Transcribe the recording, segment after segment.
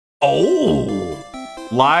Oh!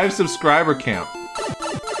 Live subscriber count.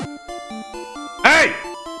 Hey!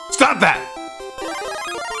 Stop that!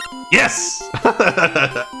 Yes!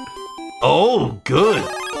 Oh, good.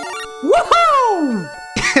 Woohoo!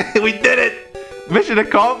 We did it! Mission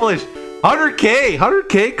accomplished! 100K!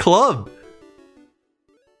 100K club!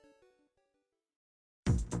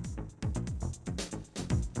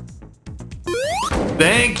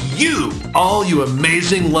 Thank you, all you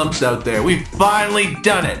amazing lumps out there. We've finally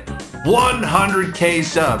done it. 100K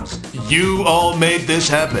subs. You all made this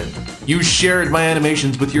happen. You shared my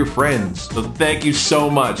animations with your friends. So thank you so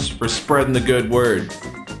much for spreading the good word.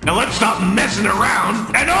 Now let's stop messing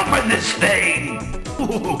around and open this thing.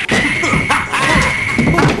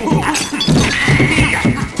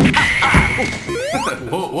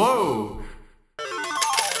 Whoa.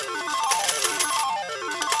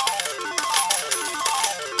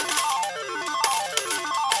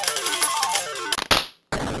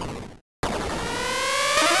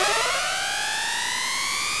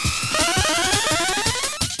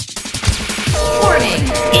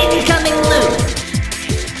 Incoming loot!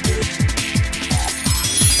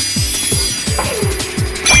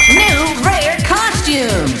 New rare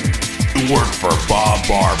costume! Work for Bob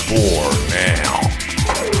Barbour now.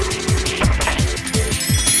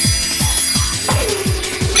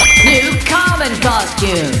 New common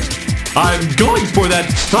costume! I'm going for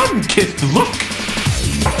that sun-kissed look.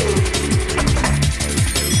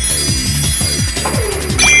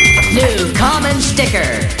 New common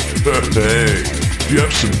sticker! Hey, do you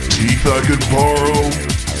have some teeth I could borrow?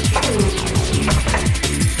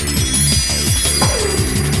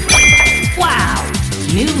 Wow!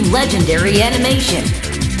 New legendary animation!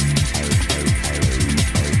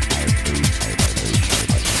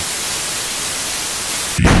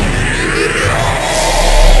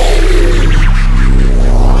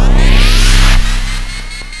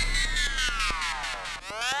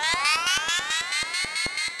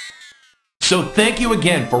 So thank you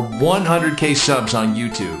again for 100K subs on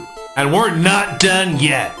YouTube. And we're not done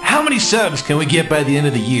yet. How many subs can we get by the end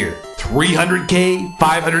of the year? 300K?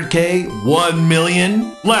 500K? 1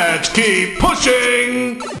 million? Let's keep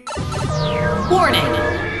pushing! Warning!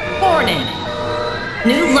 Warning!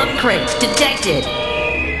 New LumpCrates detected!